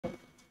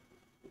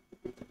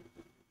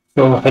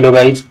So hello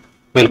guys,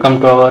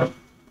 welcome to our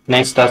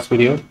next task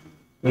video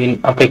in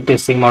Apex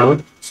testing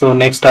module. So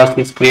next task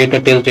is create a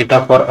test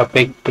data for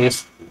Apex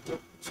test.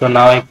 So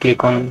now I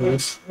click on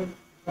this.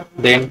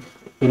 Then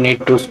you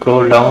need to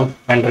scroll down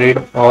and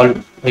read all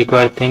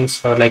required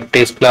things like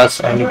test class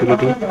and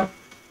utility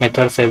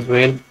methods as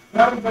well.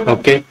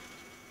 Okay,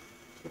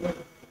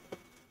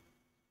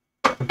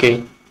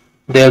 okay.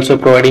 They also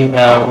providing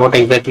what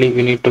exactly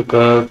you need to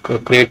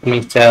create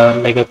means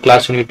like a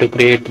class you need to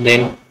create.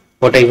 Then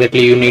what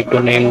exactly you need to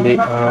name the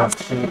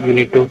you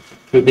need to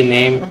give the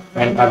name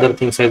and other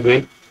things as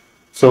well.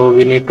 So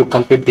we need to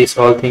complete these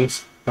all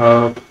things.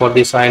 For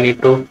this I need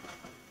to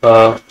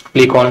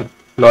click on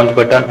launch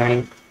button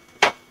and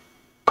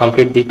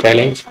complete the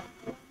challenge.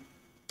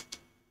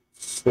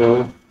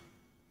 So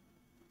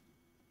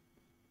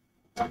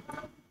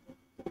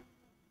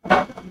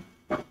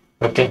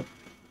okay,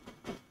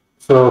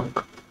 so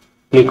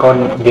click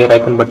on gear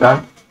icon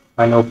button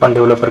and open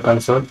developer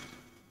console.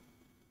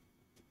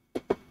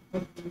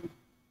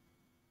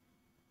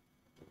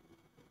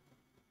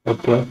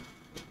 Okay,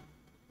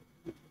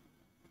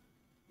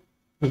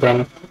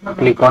 then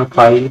click on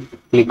file,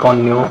 click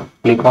on new,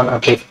 click on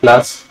Apex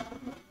class,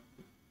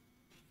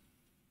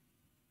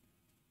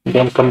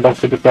 then come back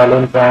to the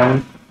challenge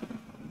and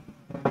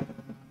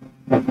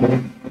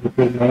okay, this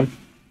is name,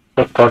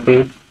 just copy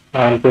it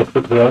and paste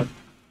it here.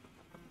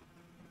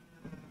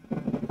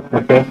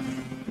 Okay,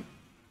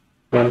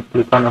 then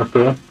click on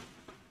OK.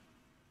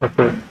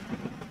 Okay,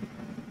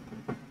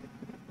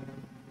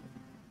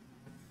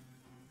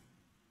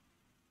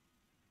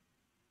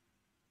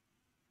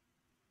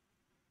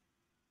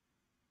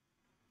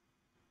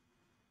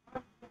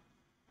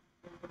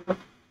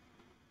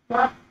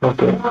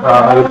 okay.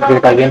 I will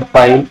create again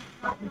file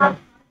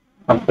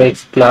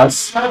Apex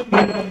class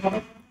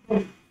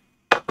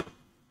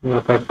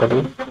new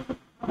factory,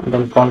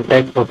 then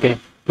contact. Okay,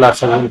 class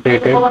has been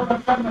created.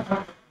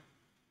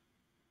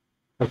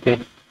 Okay,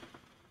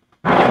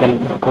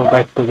 then go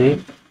back to the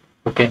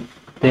okay.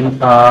 Then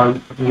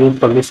use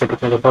public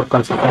certificate for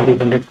consistently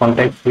generate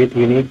contacts with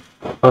unique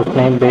first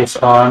name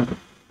based on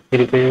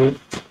repeated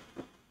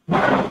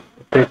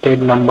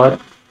number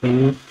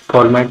in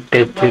format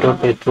test 0,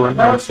 test 1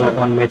 and so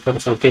on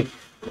methods. Okay,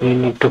 we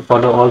need to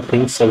follow all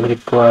things as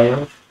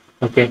required.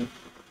 Okay,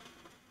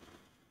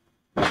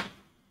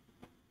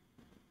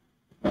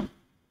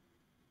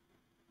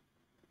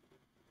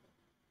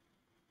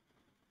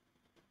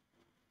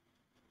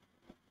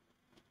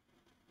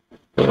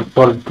 so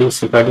for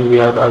this regarding we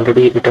have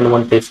already written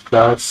one test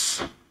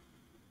class.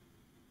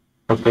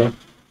 Okay,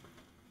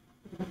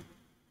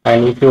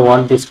 and if you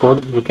want this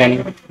code you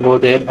can go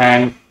there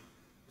and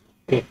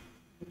okay,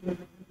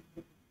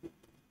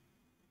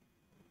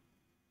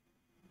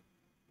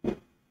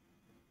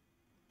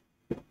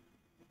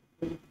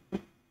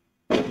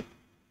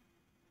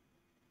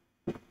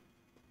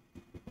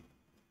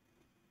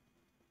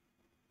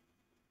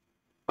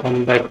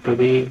 come back to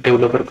the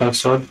developer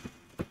console,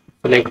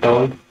 select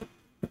all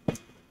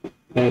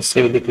and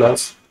save the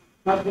class.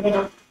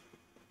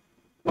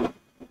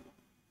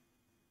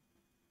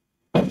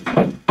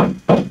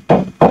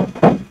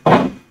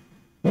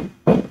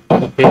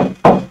 Okay,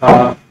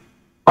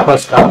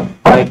 first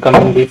I come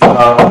in this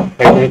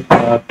edit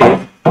tab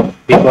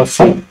because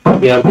see,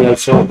 here they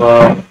also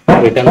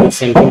written the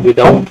same thing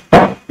without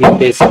the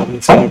test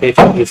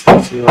instrumentation is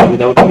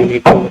without you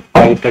need to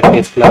write the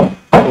test class.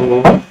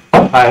 So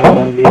I have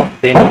done this,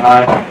 then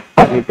I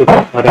need to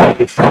run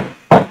this.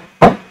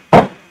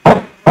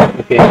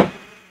 Okay,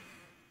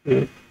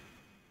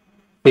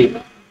 see,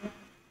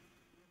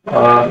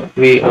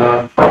 we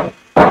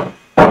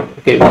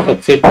okay, we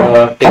succeed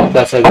test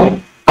class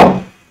again.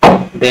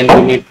 Then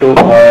we need to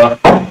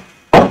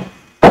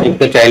take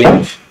the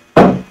challenge.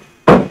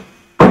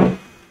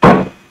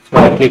 So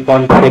I click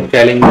on take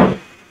challenge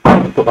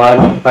to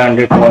earn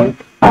 500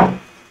 points.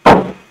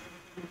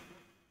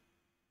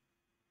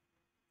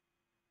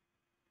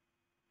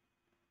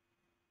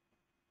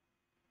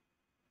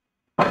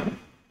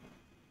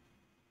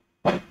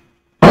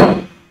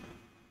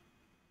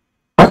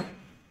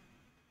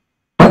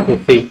 You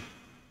see,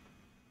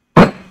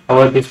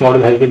 our this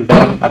module has been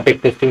done.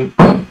 Apex testing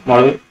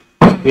module.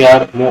 We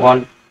are move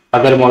on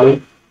other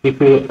module.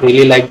 If you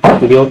really like this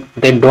video,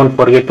 then don't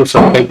forget to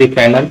subscribe the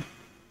channel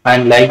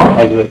and like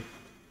as well.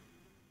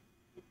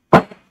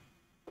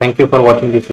 Thank you for watching this video.